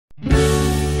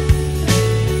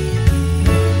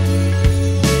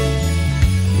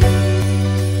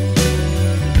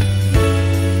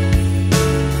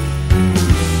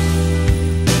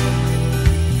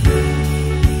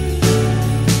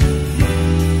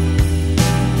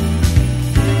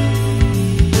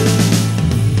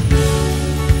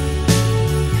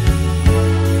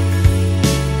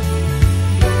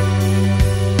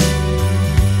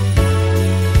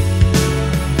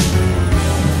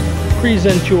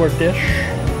Present your dish.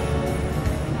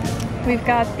 We've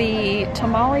got the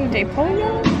tamale de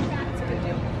pollo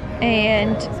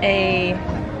and a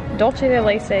dulce de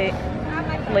leche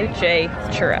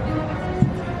churro.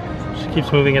 She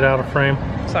keeps moving it out of frame.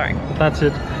 Sorry. But that's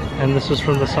it. And this is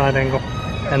from the side angle.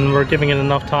 And we're giving it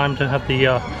enough time to have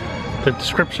the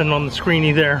description on the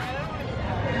screeny there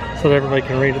so that everybody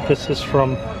can read it. This is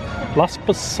from Las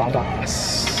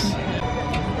Posadas.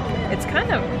 It's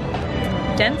kind of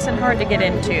dense and hard to get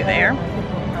into there.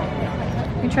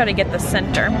 Let me try to get the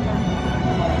center.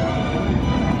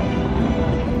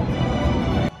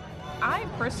 I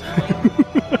personally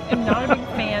am not a big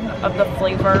fan of the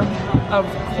flavor of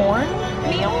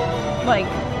cornmeal. Like,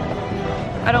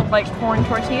 I don't like corn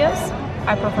tortillas.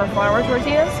 I prefer flour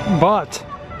tortillas. But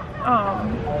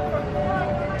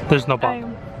there's no but.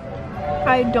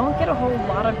 I don't get a whole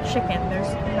lot of chicken.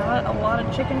 There's not a lot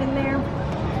of chicken in there.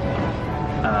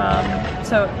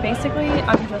 So basically,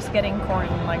 I'm just getting corn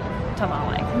like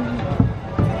tamale.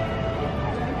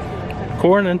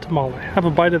 Corn and tamale. Have a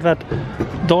bite of that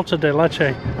dulce de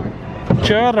leche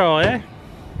churro, eh?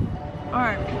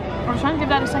 Alright, I was trying to give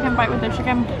that a second bite with the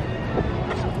chicken.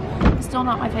 It's still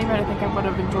not my favorite. I think I would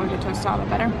have enjoyed a tostada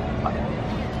better. But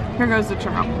here goes the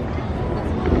churro.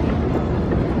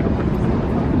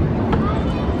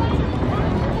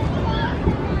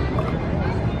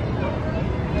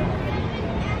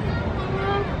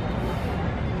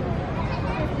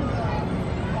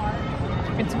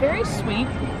 It's very sweet.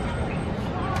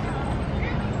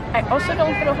 I also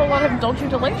don't get a whole lot of dulce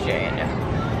de leche in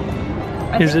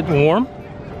it. Is it warm?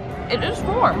 It is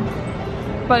warm,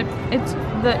 but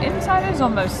the inside is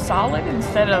almost solid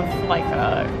instead of like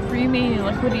a creamy,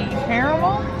 liquidy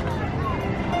caramel.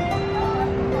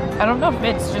 I don't know if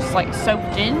it's just like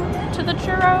soaked in to the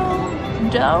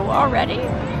churro dough already,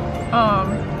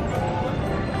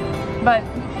 but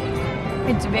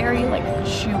it's very like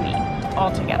chewy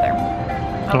altogether.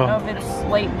 I don't know if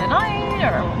it's late in the night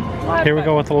or what. Here we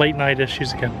go with the late night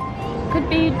issues again. Could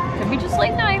be just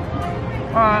late night.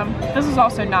 This is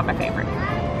also not my favorite.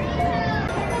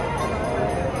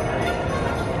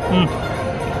 Mm.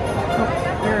 Oh,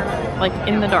 you're like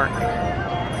in the dark.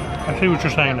 I see what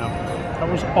you're saying now. That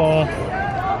was all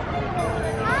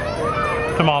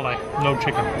tamale, no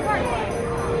chicken.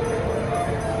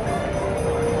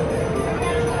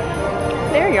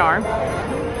 There you are.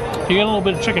 You get a little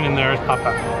bit of chicken in there, it's not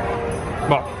bad.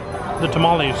 But the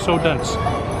tamale is so dense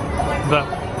that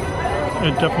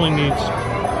it definitely needs,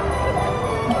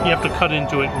 you have to cut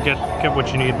into it and get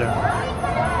what you need there.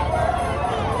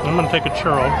 I'm gonna take a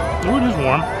churro. Oh, it is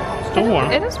warm. Still warm.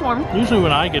 It is warm. Usually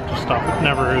when I get to stuff, it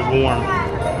never is warm.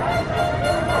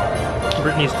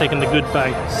 Brittany's taking the good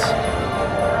bites.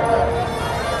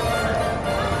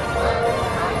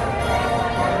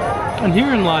 And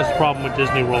herein lies the problem with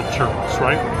Disney World churros,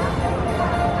 right?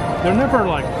 They're never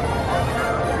like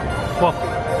fluffy.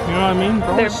 You know what I mean?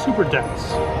 They're always super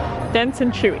dense. Dense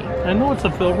and chewy. I know it's a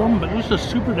Pilgrim, but it's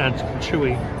just super dense and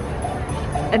chewy.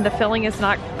 And the filling is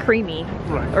not creamy,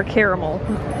 right, or caramel,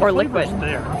 or liquid.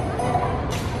 There.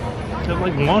 It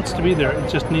like wants to be there. It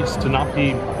just needs to not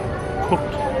be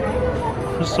cooked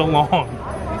for so long.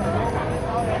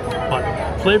 But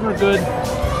flavor good,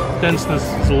 denseness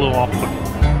is a little off-putting.